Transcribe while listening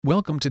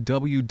Welcome to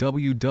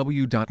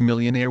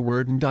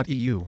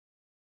www.millionaire.werden.eu.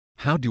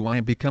 How do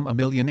I become a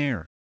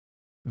millionaire?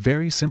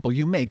 Very simple.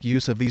 You make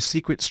use of these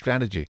secret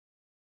strategy.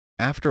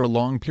 After a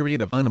long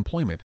period of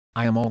unemployment,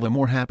 I am all the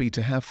more happy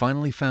to have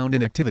finally found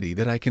an activity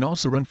that I can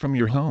also run from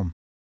your home.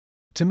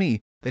 To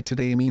me, that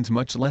today means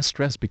much less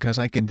stress because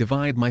I can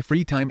divide my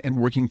free time and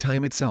working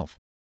time itself.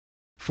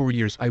 For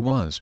years I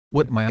was,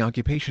 what my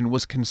occupation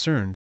was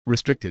concerned,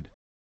 restricted.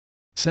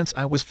 Since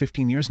I was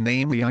 15 years,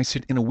 namely, I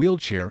sit in a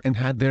wheelchair and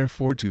had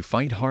therefore to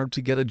fight hard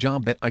to get a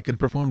job that I could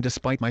perform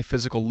despite my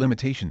physical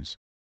limitations.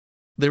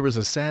 There is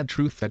a sad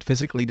truth that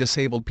physically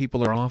disabled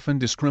people are often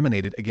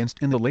discriminated against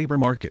in the labor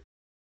market.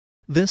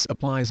 This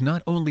applies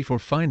not only for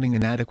finding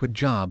an adequate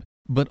job,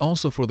 but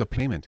also for the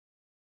payment.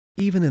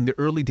 Even in the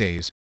early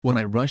days, when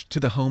I rushed to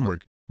the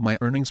homework, my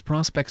earnings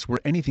prospects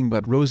were anything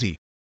but rosy.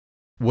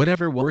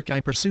 Whatever work I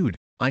pursued,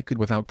 I could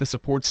without the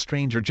support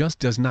stranger just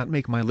does not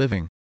make my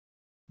living.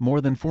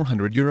 More than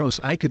 €400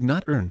 I could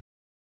not earn.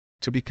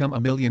 To become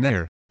a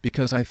millionaire,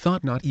 because I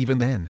thought not even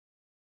then.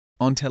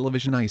 On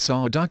television I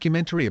saw a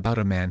documentary about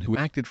a man who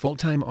acted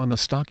full-time on the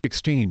stock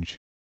exchange.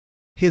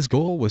 His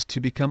goal was to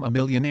become a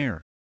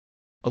millionaire.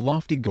 A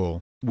lofty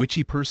goal, which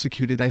he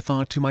persecuted. I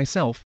thought to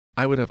myself,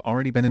 I would have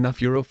already been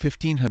enough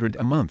 €1,500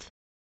 a month.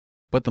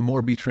 But the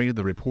more betrayed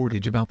the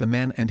reportage about the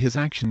man and his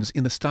actions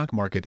in the stock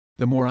market,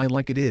 the more I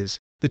like it is,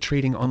 the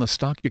trading on the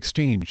stock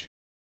exchange.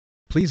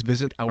 Please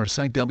visit our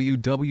site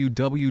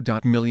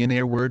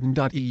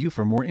www.millionaire.werden.eu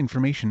for more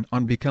information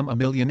on Become a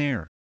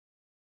Millionaire.